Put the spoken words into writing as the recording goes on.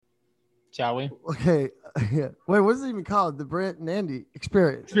Shall we? Okay. Yeah. Wait, what's it even called? The Brent and Andy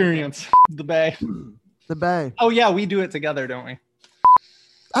experience. The Bay. The Bay. Oh yeah, we do it together, don't we?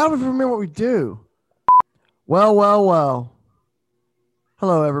 I don't even remember what we do. Well.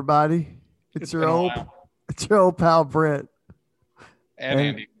 Hello, everybody. It's your old pal Brent. And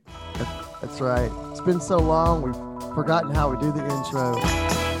Andy. That's right. It's been so long, we've forgotten how we do the intro.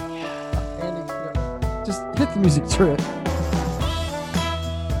 Andy, just hit the music, Trent.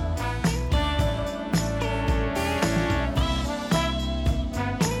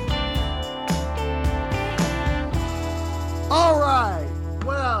 All right.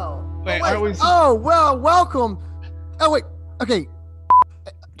 Well. Welcome. Oh, wait. Okay.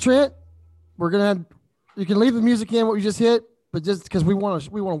 Trent, you can leave the music in what we just hit, but just because we want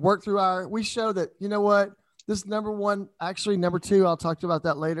to work through we show that, you know what, this number one, actually number two, I'll talk to you about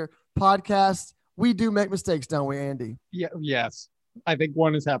that later, podcast, we do make mistakes, don't we, Andy? Yeah. Yes. I think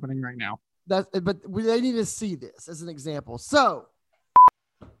one is happening right now. They need to see this as an example. So,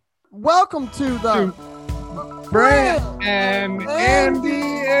 welcome to the Brent and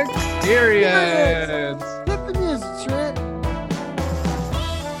Andy experience. Hit the music, Trent.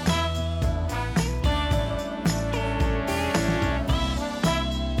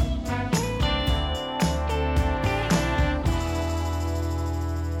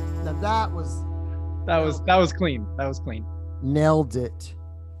 That was clean. That was clean. Nailed it.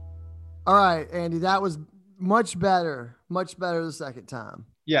 All right, Andy, that was much better the second time.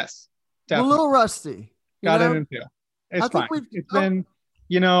 Yes, definitely. A little rusty. Got it into. It's fine. It's been,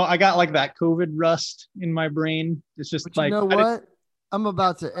 I got like that COVID rust in my brain. It's just but you know what? I'm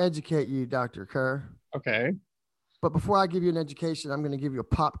about to educate you, Dr. Kehr. Okay. But before I give you an education, I'm going to give you a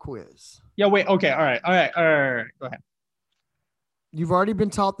pop quiz. Yeah, wait. Okay. All right. Go ahead. You've already been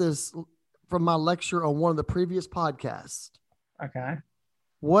taught this from my lecture on one of the previous podcasts. Okay.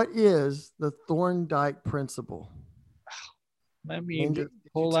 What is the Thorndike principle? Let me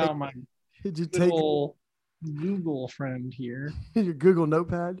pull out my little Google friend here. Your Google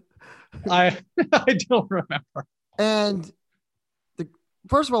notepad? I don't remember. And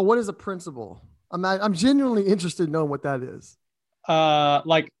first of all, what is a principle? I'm genuinely interested in knowing what that is.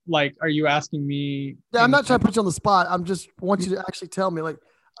 Like, are you asking me? Yeah, I'm not trying to put you on the spot. I'm just want you to actually tell me. Like,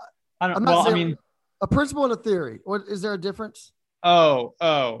 a principle and a theory. What is there a difference? Well,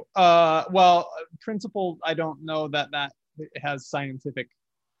 principle. I don't know that it has scientific.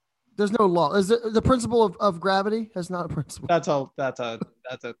 There's no law. Is it the principle of gravity? That's not a principle. That's a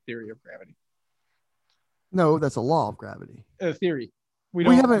theory of gravity. No, that's a law of gravity. A theory. We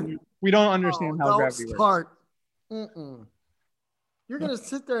don't understand how gravity works. You're going to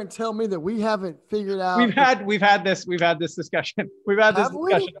sit there and tell me that we haven't figured out. We've had this discussion. We've had this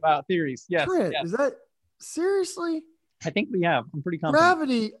discussion about theories. Yes. Trent, yes. Is that seriously? I think we have. I'm pretty confident.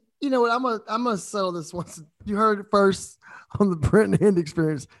 Gravity. You know what? I'm gonna settle this once. You heard it first on the Brent and Andy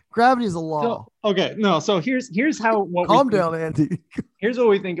experience. Gravity is a law. So here's how. Calm down, Andy. Here's what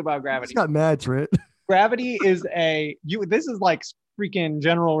we think about gravity. He's got mad, Trent. Gravity is this is like freaking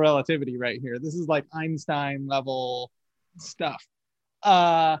general relativity right here. This is like Einstein level stuff.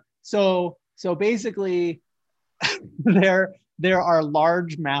 So basically there are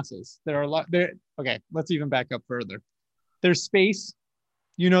large masses. Okay, let's even back up further. There's space.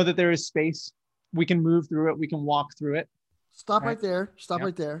 You know that there is space. We can move through it. We can walk through it. Stop right there.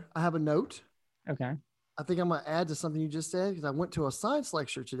 Right there. I have a note. Okay. I think I'm going to add to something you just said because I went to a science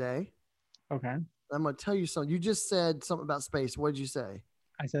lecture today. Okay. I'm going to tell you something. You just said something about space. What did you say?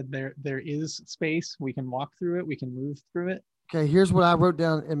 I said there is space. We can walk through it. We can move through it. Okay, here's what I wrote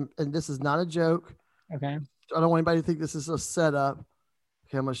down, and this is not a joke. Okay. I don't want anybody to think this is a setup.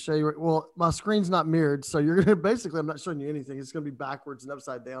 Okay, I'm going to show you. Well, my screen's not mirrored, so you're going to basically, I'm not showing you anything. It's going to be backwards and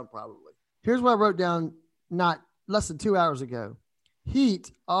upside down probably. Here's what I wrote down not less than 2 hours ago.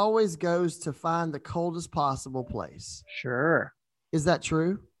 Heat always goes to find the coldest possible place. Sure. Is that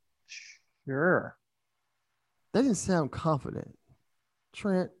true? Sure. That didn't sound confident.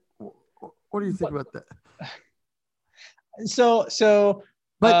 Trent, what do you think about that?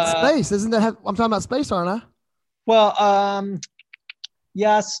 But space, isn't that? I'm talking about space, aren't I? Well,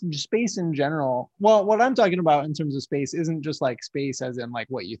 yes, space in general. Well, what I'm talking about in terms of space isn't just like space as in like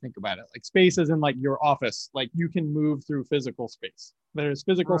what you think about it. Like space as in like your office. Like you can move through physical space. There's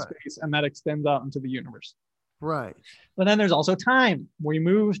physical space, and that extends out into the universe. Right. But then there's also time. We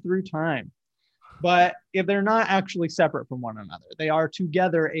move through time. But if they're not actually separate from one another, they are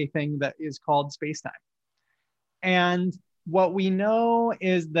together a thing that is called space-time. And what we know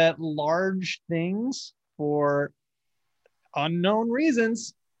is that large things, for unknown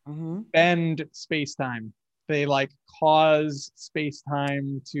reasons, bend space-time. they like cause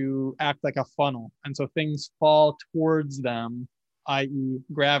space-time to act like a funnel. And so things fall towards them, i.e.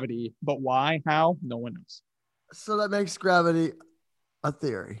 gravity. But why? How? No one knows. So that makes gravity a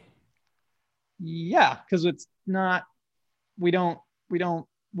theory. Yeah, because it's not,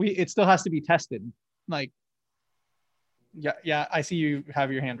 it still has to be tested. Like, yeah, I see you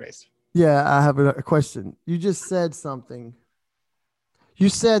have your hand raised. Yeah, I have a question. You just said something. You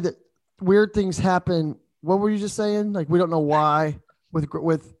said that weird things happen. What were you just saying? Like we don't know why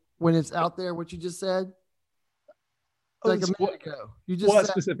with when it's out there. What you just said? Like a minute ago. You just what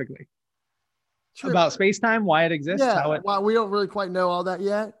said, specifically? About space-time, why it exists? Yeah, how it... why we don't really quite know all that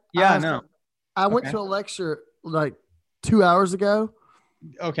yet. Yeah, no. I went to a lecture like 2 hours ago.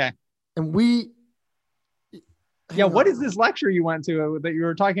 Okay. And we. Yeah, what is this lecture you went to that you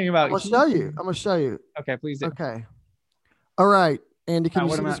were talking about? I'm gonna show you. Okay, please do. Okay. All right, Andy, can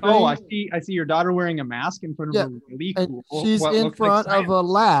you see the screen? Oh, I see your daughter wearing a mask in front of a really cool. She's in front of a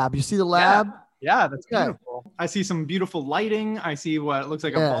lab. You see the lab? Yeah, that's beautiful. I see some beautiful lighting. I see what looks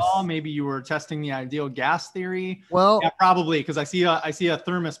like a ball. Maybe you were testing the ideal gas theory. Well, yeah, probably, because I see a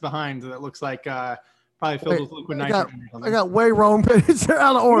thermos behind that looks like probably filled with liquid nitrogen. I got way wrong pages. They're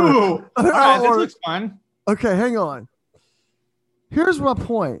out of order. Ooh, all right, this looks fun. Okay, hang on. Here's my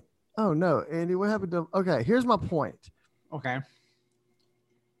point. Oh no, Andy, what happened to? Okay, here's my point. Okay.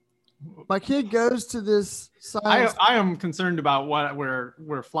 My kid goes to this science. I am concerned about what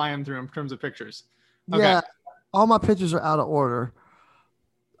we're flying through in terms of pictures. Okay. Yeah, all my pictures are out of order.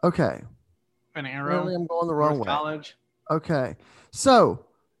 Okay. An arrow. Apparently I'm going the wrong way. College. Okay. So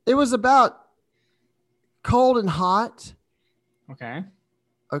it was about cold and hot. Okay.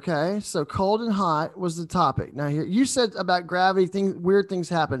 Okay. So cold and hot was the topic. Now here you said about gravity, weird things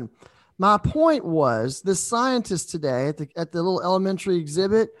happen. My point was the scientists today at the little elementary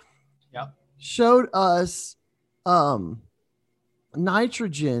exhibit showed us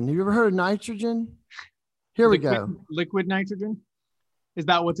nitrogen. Have you ever heard of nitrogen? Here we go. Liquid nitrogen? Is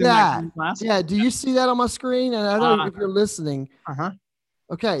that what's in that class? Yeah. Do you see that on my screen? And I don't know if you're listening. Uh-huh.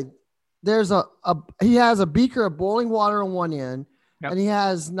 Okay. There's he has a beaker of boiling water on one end and he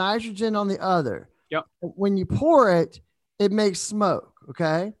has nitrogen on the other. Yep. When you pour it, it makes smoke.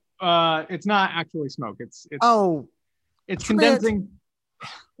 Okay. It's not actually smoke. It's Trent.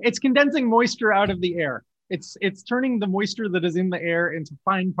 It's condensing moisture out of the air. It's turning the moisture that is in the air into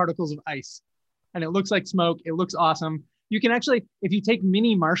fine particles of ice. And it looks like smoke. It looks awesome. You can actually, if you take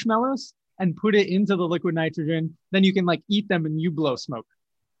mini marshmallows and put it into the liquid nitrogen, then you can like eat them and you blow smoke.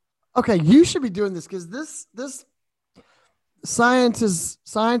 Okay, you should be doing this because this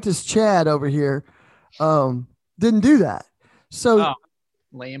scientist Chad over here didn't do that. So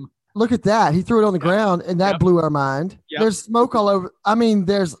lame. Look at that. He threw it on the ground and that blew our mind. Yep. There's smoke all over. I mean,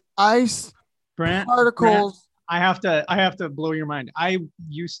 there's ice particles. Brent, I have to blow your mind. I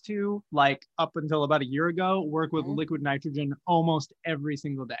used to, like up until about a year ago, work with liquid nitrogen almost every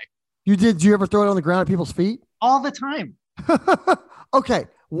single day. You did? Did you ever throw it on the ground at people's feet? All the time. Okay.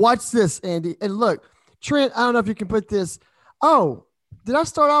 Watch this, Andy. And look, Trent, I don't know if you can put this. Oh, did I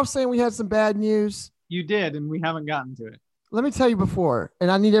start off saying we had some bad news? You did, and we haven't gotten to it. Let me tell you before,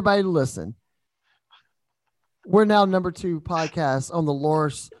 and I need everybody to listen. We're now number 2 podcast on the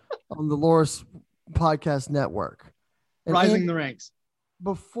Loris podcast network. And rising the ranks.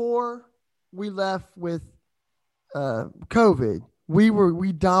 Before we left with COVID,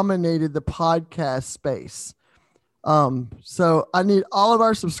 we dominated the podcast space. So I need all of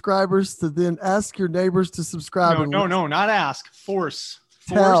our subscribers to then ask your neighbors to subscribe. No, not ask. Force.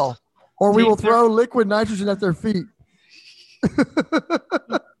 Tell. Or we will throw liquid nitrogen at their feet.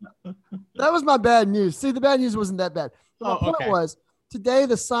 That was my bad news. See, the bad news wasn't that bad. But my point was today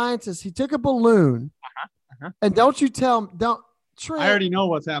the scientist, he took a balloon and don't Trent. I already know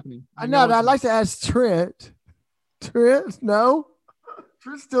what's happening. I know. I'd like to ask Trent. Trent, no.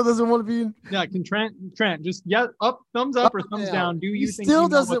 Trent still doesn't want to be. Yeah, can Trent just thumbs up or thumbs down. Do you think still he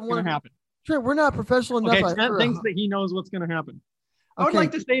knows doesn't want to happen? Trent, we're not professional enough. Okay, Trent thinks that he knows what's going to happen. I would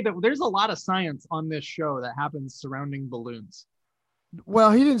like to say that there's a lot of science on this show that happens surrounding balloons.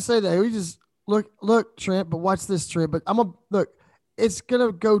 Well, he didn't say that. We just look, Trent, but watch this, Trent. But look, it's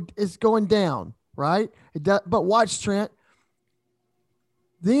going down, right? But watch, Trent.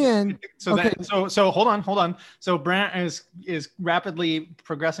 Then so hold on. So Brent is rapidly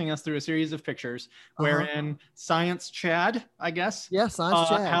progressing us through a series of pictures wherein Science Chad, I guess, Science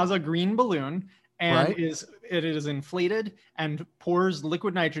Chad has a green balloon and it is inflated and pours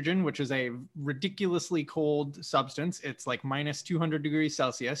liquid nitrogen, which is a ridiculously cold substance. It's like minus 200 degrees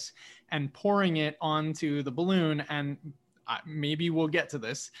Celsius, and pouring it onto the balloon and maybe we'll get to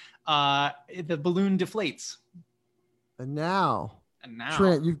this. The balloon deflates. And now, And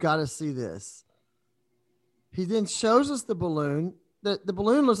Trent, you've got to see this. He then shows us the balloon. The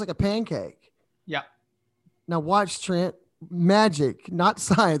balloon looks like a pancake. Yeah. Now watch, Trent. Magic, not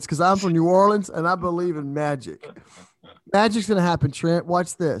science, because I'm from New Orleans and I believe in magic. Magic's going to happen, Trent.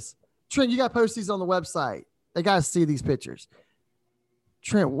 Watch this. Trent, you got to post these on the website. They got to see these pictures.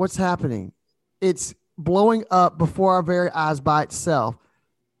 Trent, what's happening? It's blowing up before our very eyes by itself.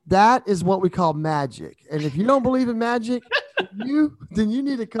 That is what we call magic. And if you don't believe in magic, then you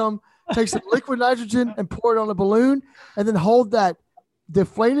need to come take some liquid nitrogen and pour it on a balloon and then hold that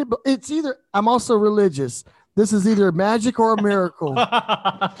deflated. It's either, I'm also religious. This is either magic or a miracle.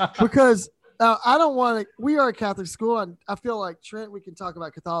 Because I don't want to, we are a Catholic school. And I feel like, Trent, we can talk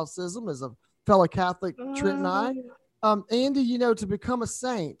about Catholicism as a fellow Catholic, Trent and I. Andy, you know, to become a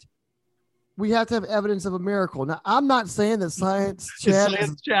saint, we have to have evidence of a miracle. Now, I'm not saying that science, Chad,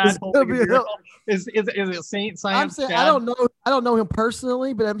 is it Saint Science? I'm saying, Chad? I don't know him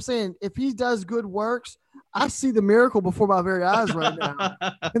personally, but I'm saying if he does good works, I see the miracle before my very eyes right now.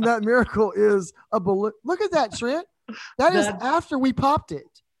 And that miracle is a balloon. Look at that, Trent. That is after we popped it.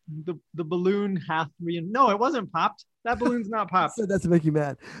 The balloon no, it wasn't popped. That balloon's not popped. I said that to make you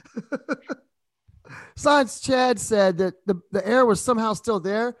mad. Science Chad said that the air was somehow still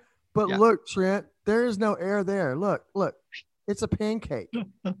there. But look, Trent, there is no air there. Look, it's a pancake.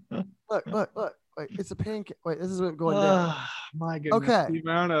 look. Wait, it's a pancake. Wait, this is what going down. My goodness. Okay.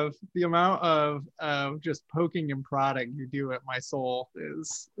 The amount of just poking and prodding you do at my soul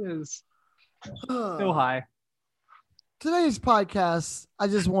is so high. Today's podcast, I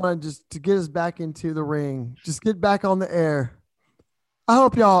just wanted to get us back into the ring. Just get back on the air. I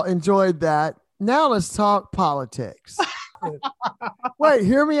hope y'all enjoyed that. Now let's talk politics. Wait,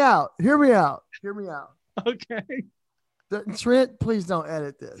 hear me out. Okay. Trent, please don't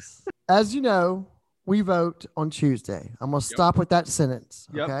edit this. As you know, we vote on Tuesday. I'm going to stop with that sentence.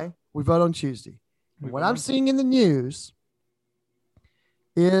 Okay. We vote on Tuesday. What I'm seeing in the news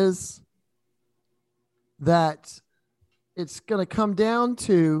is that it's going to come down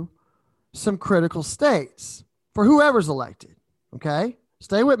to some critical states for whoever's elected. Okay.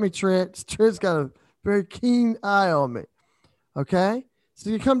 Stay with me, Trent. Trent's got a very keen eye on me. Okay. So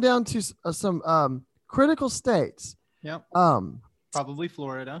you come down to some critical states. Yep. Probably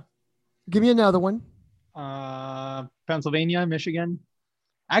Florida. Give me another one. Pennsylvania, Michigan.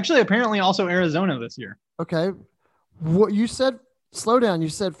 Actually, apparently also Arizona this year. Okay. What you said, slow down. You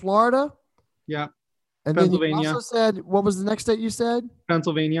said Florida. Yeah. And Pennsylvania. Then you also said, what was the next state you said?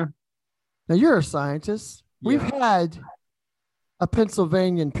 Pennsylvania. Now you're a scientist. Yeah. We've had a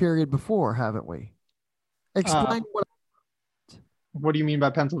Pennsylvanian period before, haven't we? Explain what do you mean by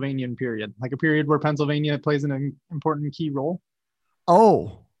Pennsylvanian period? Like a period where Pennsylvania plays an important key role?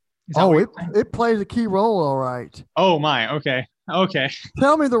 It plays a key role, all right. Oh my, okay.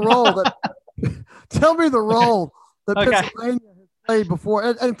 Tell me the role that Pennsylvania has played before.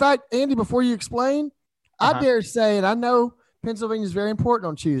 And in fact, Andy, before you explain, I dare say, and I know Pennsylvania is very important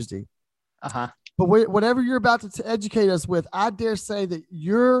on Tuesday. But whatever you're about to educate us with, I dare say that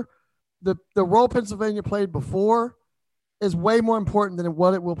the role Pennsylvania played before is way more important than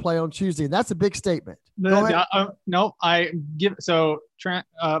what it will play on Tuesday. And that's a big statement. No, Trent,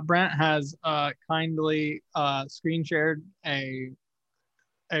 Brent has kindly screen shared a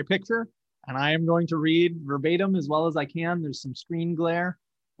picture, and I am going to read verbatim as well as I can. There's some screen glare.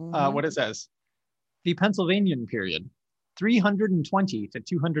 What it says: the Pennsylvanian period, 320 to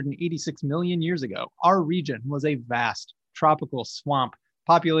 286 million years ago, our region was a vast tropical swamp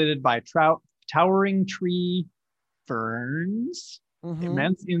populated by towering tree ferns,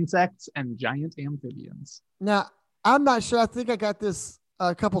 immense insects, and giant amphibians. Now, I'm not sure. I think I got this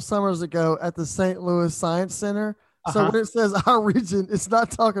a couple summers ago at the St. Louis Science Center. So when it says our region, it's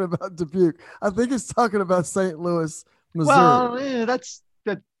not talking about Dubuque. I think it's talking about St. Louis, Missouri. Well,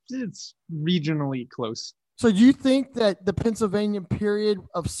 it's regionally close. So you think that the Pennsylvania period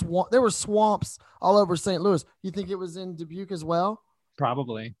of swamp, there were swamps all over St. Louis. You think it was in Dubuque as well?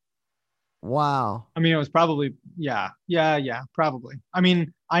 Probably. Wow. I mean, it was probably, yeah, probably. I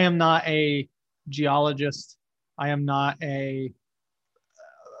mean, I am not a geologist. I am not a,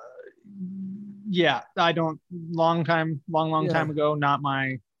 long time ago, not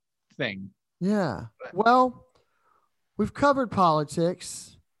my thing. Yeah. Well, we've covered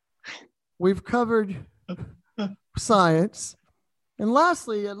politics. We've covered science. And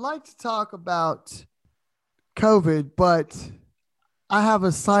lastly, I'd like to talk about COVID, but I have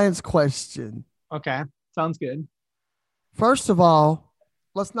a science question. Okay. Sounds good. First of all,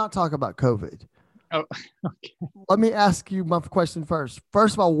 let's not talk about COVID. Oh, okay. Let me ask you my question first.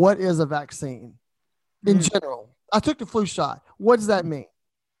 First of all, what is a vaccine in general? I took the flu shot. What does that mean?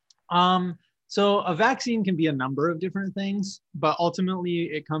 So a vaccine can be a number of different things, but ultimately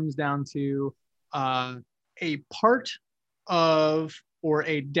it comes down to a part of or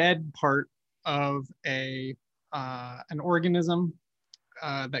a dead part of an organism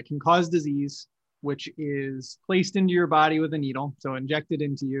that can cause disease, which is placed into your body with a needle, so injected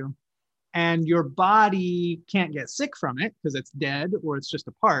into you, and your body can't get sick from it because it's dead or it's just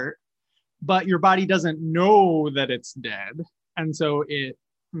a part, but your body doesn't know that it's dead, and so it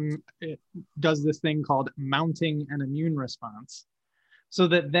does this thing called mounting an immune response, so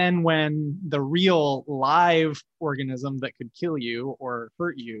that then when the real live organism that could kill you or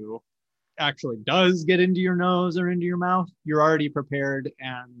hurt you actually does get into your nose or into your mouth, you're already prepared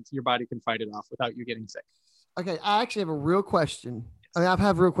and your body can fight it off without you getting sick. Okay, I actually have a real question. I mean, I've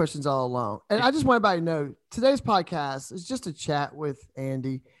had real questions all along. And I just want everybody to know today's podcast is just a chat with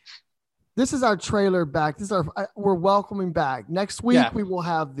Andy. This is our trailer back. We're welcoming back. Next week, we will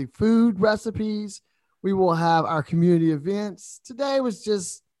have the food recipes. We will have our community events. Today was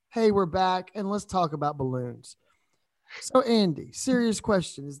just, hey, we're back and let's talk about balloons. So Andy, serious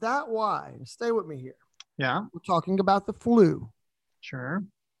question. Is that why? Stay with me here. Yeah. We're talking about the flu. Sure.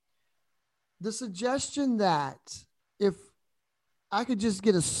 The suggestion that if I could just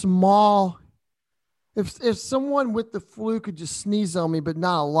get a small, if someone with the flu could just sneeze on me, but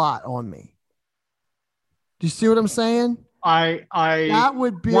not a lot on me. Do you see what I'm saying? I that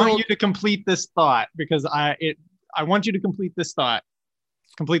would want you to complete this thought because I want you to complete this thought.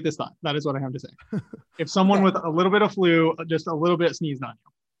 Complete this thought. That is what I have to say. If someone with a little bit of flu, just a little bit sneezed on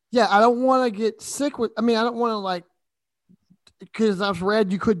you. Yeah, I don't want to get sick with. I mean, I don't want to because I've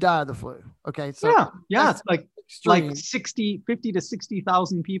read you could die of the flu. Okay, so yeah, it's like 50 to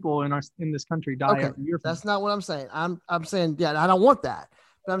 60,000 people in this country die every year. That's not what I'm saying. I'm saying I don't want that,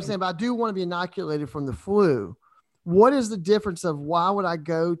 but I'm saying, but I do want to be inoculated from the flu. What is the difference of why would I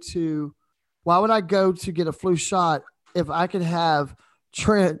go to get a flu shot if I could have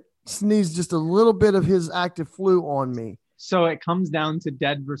Trent sneeze just a little bit of his active flu on me? So it comes down to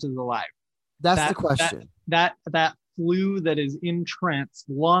dead versus alive. That's the question. That flu that is in Trent's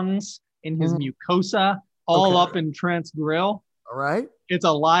lungs, in his mucosa, all up in Trent's grill. All right. It's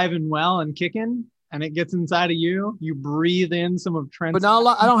alive and well and kicking, and it gets inside of you. You breathe in some of Trent's. But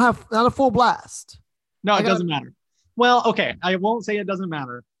I don't have not a full blast. No, it doesn't matter. Well, okay, I won't say it doesn't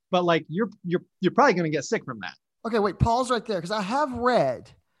matter, but like you're probably going to get sick from that. Okay, wait, pause right there because I have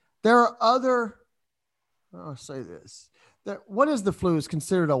read there are other. I'll say this. What is the flu? Is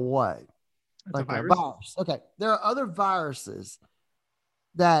considered a what? It's like a virus. Okay, there are other viruses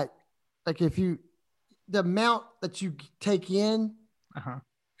that, like, the amount that you take in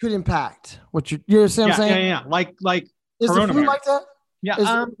could impact what you understand what I'm saying? Yeah. Like is the flu like that?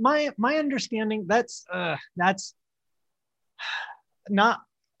 Yeah. My understanding that's not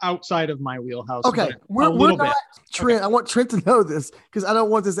outside of my wheelhouse. Okay, we're not Trent. Okay. I want Trent to know this because I don't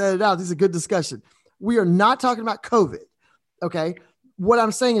want this edited out. This is a good discussion. We are not talking about COVID. Okay. What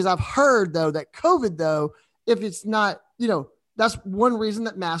I'm saying is I've heard though that COVID though, if it's not, that's one reason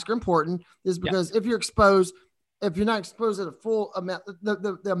that masks are important is because if you're not exposed at a full amount,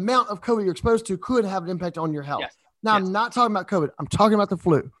 the amount of COVID you're exposed to could have an impact on your health. Yes. Now I'm not talking about COVID. I'm talking about the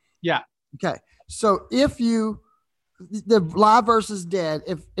flu. Yeah. Okay. So the live versus dead,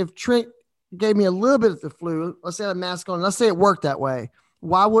 if Trent gave me a little bit of the flu, let's say I had a mask on, let's say it worked that way.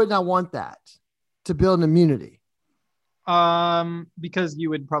 Why wouldn't I want that to build an immunity? Because you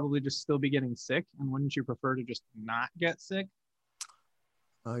would probably just still be getting sick, and wouldn't you prefer to just not get sick?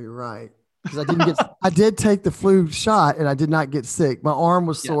 Oh, you're right. Because I did take the flu shot and I did not get sick. My arm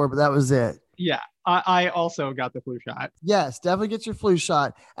was sore, but that was it. Yeah. I also got the flu shot. Yes, definitely get your flu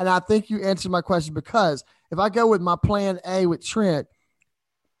shot. And I think you answered my question because if I go with my plan A with Trent,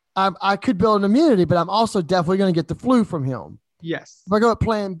 I could build an immunity, but I'm also definitely going to get the flu from him. Yes. If I go with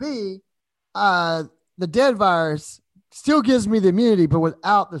plan B, the dead virus still gives me the immunity, but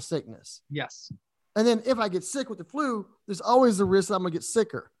without the sickness. Yes. And then if I get sick with the flu, there's always the risk that I'm going to get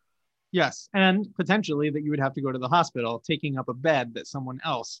sicker. Yes. And potentially that you would have to go to the hospital, taking up a bed that someone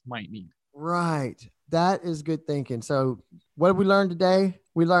else might need. Right. That is good thinking. So what did we learn today?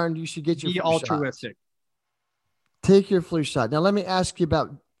 We learned you should get your flu altruistic. Shot. Take your flu shot. Now, let me ask you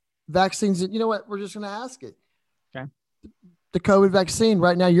about vaccines. You know what? We're just going to ask it. Okay. The COVID vaccine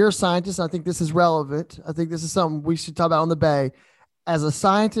right now, you're a scientist. I think this is relevant. I think this is something we should talk about on the Bay. As a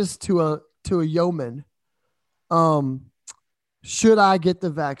scientist to a yeoman, should I get the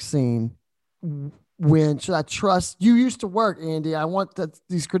vaccine? When should I trust? You used to work, Andy. I want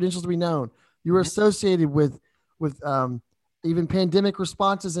these credentials to be known. You were associated with even pandemic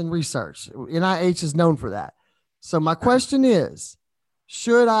responses and research. NIH is known for that. So my question is,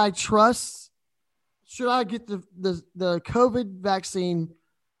 should I get the COVID vaccine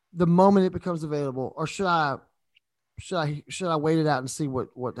the moment it becomes available, or should I wait it out and see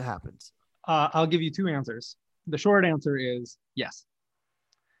what happens? I'll give you two answers. The short answer is yes.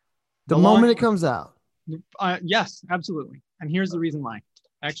 The moment it comes out. Yes, absolutely. And here's the reason why.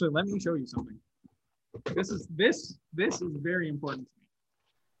 Actually, let me show you something. This is very important to me.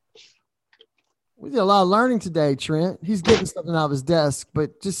 We did a lot of learning today, Trent. He's getting something out of his desk,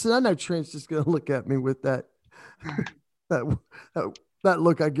 but just I know Trent's just gonna look at me with that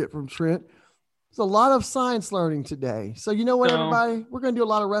look I get from Trent. There's a lot of science learning today. So you know what, everybody? We're gonna do a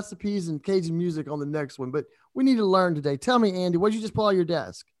lot of recipes and Cajun music on the next one, but we need to learn today. Tell me, Andy, what did you just pull out of your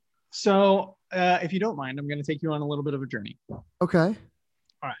desk? So if you don't mind, I'm gonna take you on a little bit of a journey. Okay.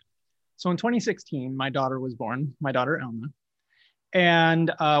 All right. So in 2016, my daughter was born, my daughter Elma. And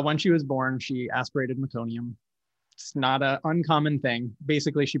when she was born, she aspirated meconium. It's not an uncommon thing.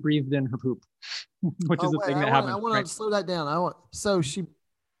 Basically, she breathed in her poop, which is a thing that happens. I want to slow that down. So she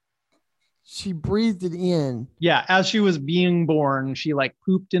breathed it in. Yeah, as she was being born, she like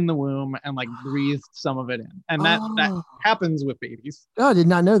pooped in the womb and like breathed some of it in. And that happens with babies. Oh, I did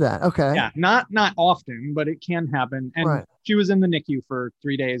not know that. Okay. Yeah, not often, but it can happen. And she was in the NICU for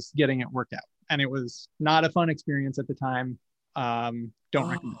 3 days getting it worked out. And it was not a fun experience at the time. Don't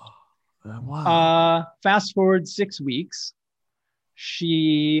recommend. Wow. Fast forward 6 weeks,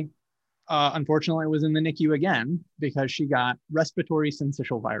 she unfortunately was in the NICU again because she got respiratory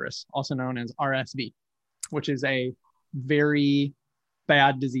syncytial virus, also known as RSV, which is a very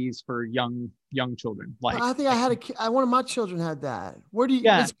bad disease for young children. Like I think one of my children had that. Where do you?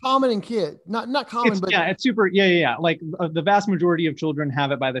 Yeah. It's common in kids, not common, but it's super. Yeah. Like the vast majority of children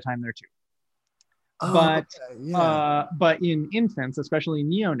have it by the time they're 2. But in infants, especially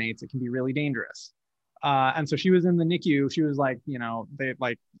neonates, it can be really dangerous. And so she was in the NICU. She was like, they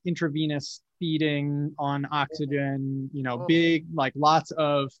like intravenous feeding on oxygen, big, like lots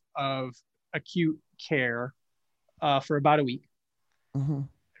of acute care for about a week. Mm-hmm.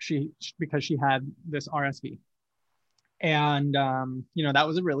 Because she had this RSV. And, that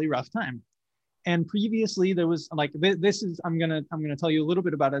was a really rough time. And previously there was like, I'm going to tell you a little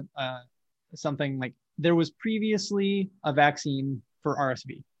bit about it. Something like there was previously a vaccine for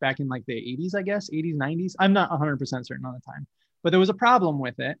RSV back in like the 80s, I guess, 80s, 90s. I'm not 100% certain on the time, but there was a problem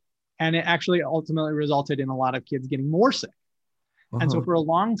with it. And it actually ultimately resulted in a lot of kids getting more sick. And so for a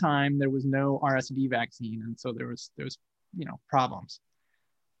long time, there was no RSV vaccine. And so there was problems.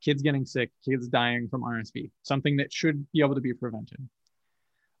 Kids getting sick, kids dying from RSV, something that should be able to be prevented.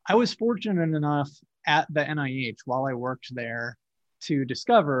 I was fortunate enough at the NIH while I worked there to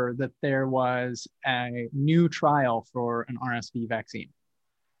discover that there was a new trial for an RSV vaccine.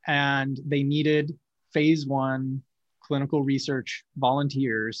 And they needed phase 1 clinical research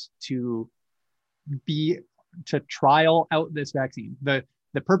volunteers to trial out this vaccine. The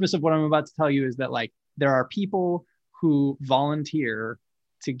purpose of what I'm about to tell you is that like there are people who volunteer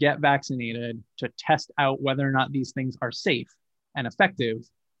to get vaccinated to test out whether or not these things are safe and effective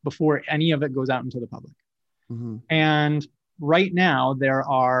before any of it goes out into the public. Mm-hmm. And right now, there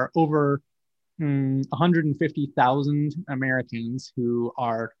are over 150,000 Americans who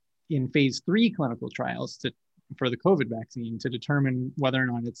are in phase 3 clinical trials for the COVID vaccine to determine whether or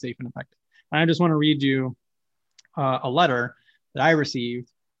not it's safe and effective. And I just want to read you a letter that I received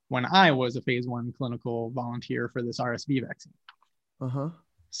when I was a phase 1 clinical volunteer for this RSV vaccine.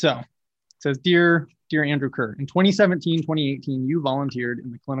 So it says, Dear Andrew Kehr, in 2017-2018, you volunteered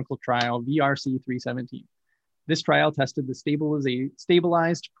in the clinical trial VRC-317. This trial tested the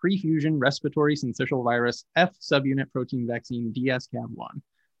stabilized prefusion respiratory syncytial virus F subunit protein vaccine dsCAV1.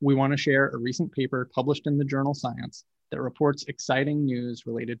 We want to share a recent paper published in the journal Science that reports exciting news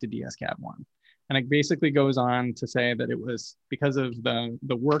related to dsCAV1. And it basically goes on to say that it was because of the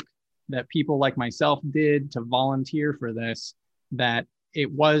work that people like myself did to volunteer for this, that it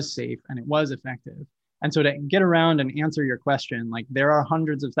was safe and it was effective. And so to get around and answer your question, like there are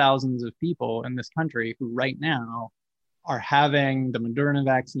hundreds of thousands of people in this country who right now are having the Moderna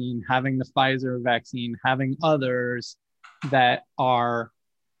vaccine, having the Pfizer vaccine, having others that are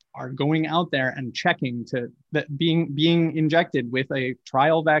going out there and checking being injected with a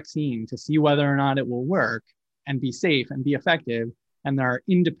trial vaccine to see whether or not it will work and be safe and be effective. And there are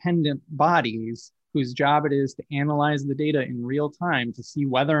independent bodies whose job it is to analyze the data in real time to see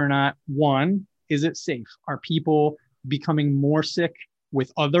whether or not, one, is it safe? Are people becoming more sick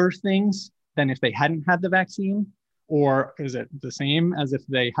with other things than if they hadn't had the vaccine? or is it the same as if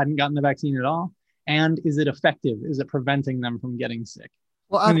they hadn't gotten the vaccine at all? And is it effective? Is it preventing them from getting sick?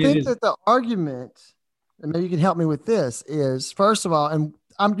 Well, I think that the argument, and maybe you can help me with this, is first of all, and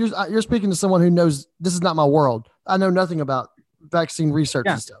you're speaking to someone who knows this is not my world. I know nothing about vaccine research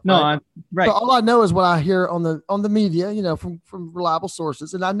and stuff. No, right? Right. So all I know is what I hear on the media, from reliable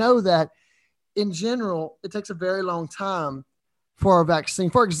sources, and I know that in general it takes a very long time for a vaccine.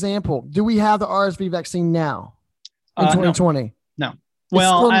 For example, do we have the RSV vaccine now in 2020? No.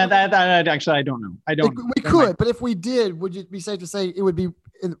 Well, that actually, I don't know. We could, but if we did, would it be safe to say it would be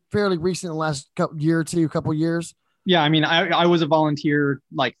fairly recent in the last couple years? Yeah, I mean, I was a volunteer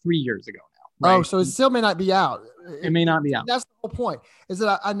like 3 years ago now. Right? Oh, so it still may not be out. It may not be out. That's the whole point. Is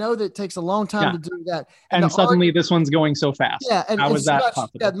that I know that it takes a long time to do that, and suddenly this one's going so fast. Yeah, and how is that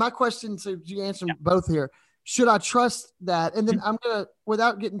possible? Yeah, my question to you answer both here. Should I trust that? And then I'm gonna,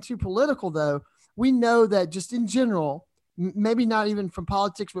 without getting too political, though, we know that just in general, maybe not even from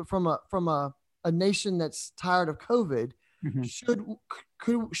politics, but from a nation that's tired of COVID,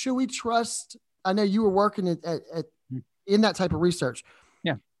 should we trust? I know you were working at in that type of research.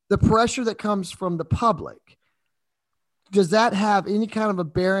 Yeah, the pressure that comes from the public, does that have any kind of a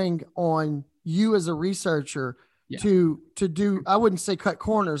bearing on you as a researcher to do? I wouldn't say cut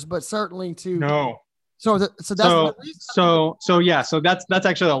corners, but certainly to no. So that's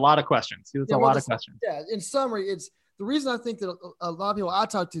actually a lot of questions. It's a lot of questions. Yeah. In summary, it's the reason I think that a lot of people I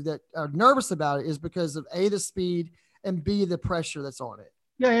talk to that are nervous about it is because of A, the speed, and B, the pressure that's on it.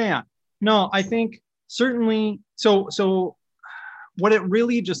 Yeah. No, I think certainly. So what it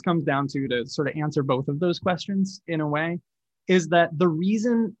really just comes down to sort of answer both of those questions in a way is that the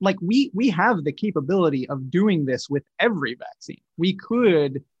reason, like we have the capability of doing this with every vaccine. We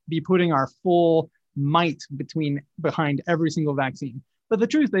could be putting our full might behind every single vaccine. But the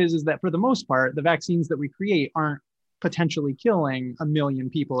truth is that for the most part, the vaccines that we create aren't potentially killing 1 million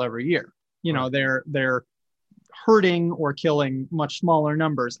people every year. They're hurting or killing much smaller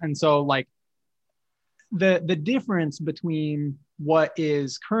numbers. And so like the difference between what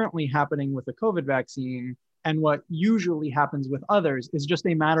is currently happening with the COVID vaccine and what usually happens with others is just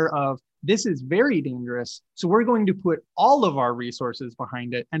a matter of, this is very dangerous. So we're going to put all of our resources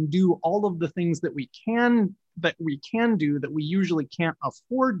behind it and do all of the things that we can do that we usually can't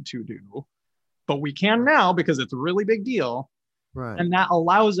afford to do, but we can now because it's a really big deal. Right. And that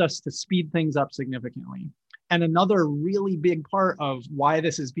allows us to speed things up significantly. And another really big part of why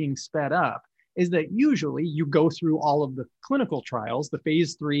this is being sped up is that usually you go through all of the clinical trials, the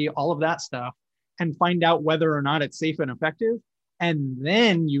phase 3, all of that stuff, and find out whether or not it's safe and effective. And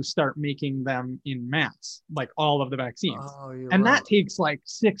then you start making them in mass, like all of the vaccines. And that takes like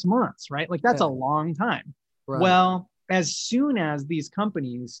 6 months, right? Like that's a long time. Right. Well, as soon as these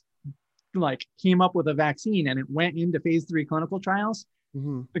companies like came up with a vaccine and it went into phase 3 clinical trials,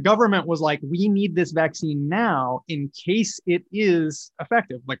 the government was like, we need this vaccine now in case it is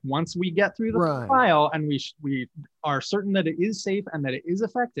effective. Like once we get through the trial and we are certain that it is safe and that it is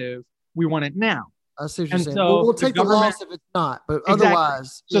effective, we want it now. I see what you're saying. So we'll take the loss if it's not, but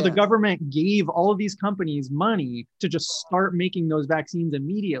otherwise. So the government gave all of these companies money to just start making those vaccines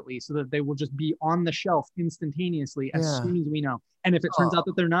immediately so that they will just be on the shelf instantaneously as soon as we know. And if it turns out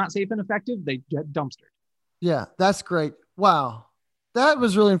that they're not safe and effective, they get dumpstered. Yeah, that's great. Wow. That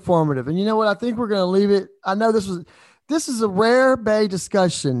was really informative. And you know what? I think we're going to leave it. I know this is a rare Bay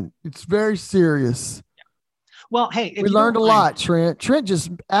discussion. It's very serious. Yeah. Well, hey, we learned a lot, Trent. Trent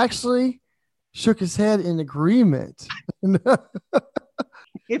just actually shook his head in agreement.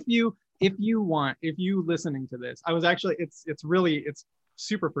 If you listening to this, I was actually, it's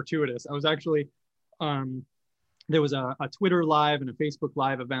super fortuitous. I was actually, there was a Twitter live and a Facebook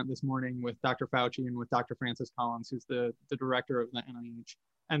live event this morning with Dr. Fauci and with Dr. Francis Collins, who's the director of the NIH.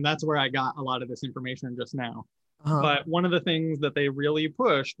 And that's where I got a lot of this information just now. But one of the things that they really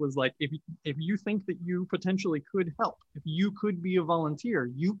pushed was like, if you think that you potentially could help, if you could be a volunteer,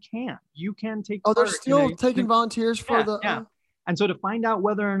 you can take part. They're still taking volunteers for Yeah. And so to find out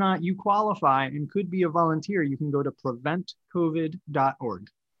whether or not you qualify and could be a volunteer, you can go to preventcovid.org.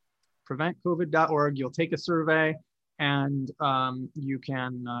 preventcovid.org. You'll take a survey and you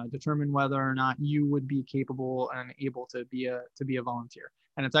can determine whether or not you would be capable and able to be a volunteer.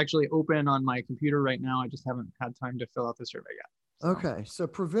 And it's actually open on my computer right now. I just haven't had time to fill out the survey yet. So. Okay. So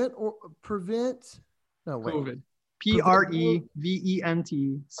prevent. No, wait. COVID.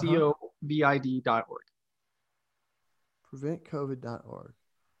 preventcovid.org. Preventcovid.org.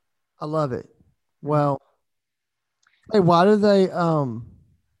 I love it. Well, hey, why do they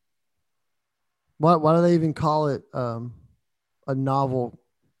why do they even call it a novel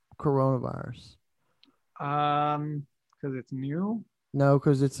coronavirus? Because it's new. No,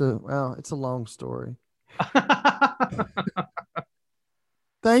 because it's a long story.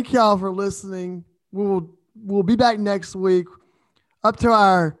 Thank y'all for listening. We'll be back next week, up to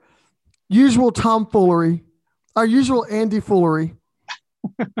our usual tomfoolery, our usual Andy foolery.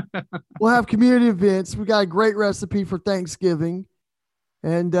 We'll have community events. We got a great recipe for Thanksgiving,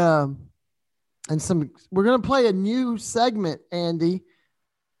 and some. We're gonna play a new segment, Andy.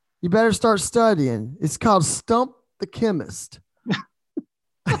 You better start studying. It's called Stump the Chemist.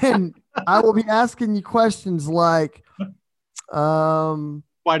 And I will be asking you questions like,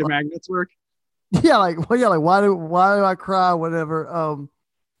 why do magnets work? Yeah, like why do I cry? Whatever.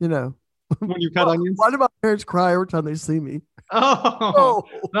 When you cut onions. Why do my parents cry every time they see me? We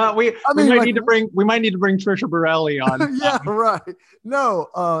might need to bring Trisha Borelli on. Yeah, right. No,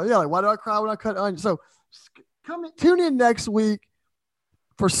 like why do I cry when I cut onions? So tune in next week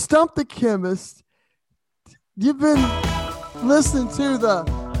for Stump the Chemist. You've been listening to the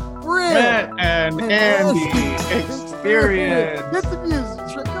Brent and Andy Experience. Get the music.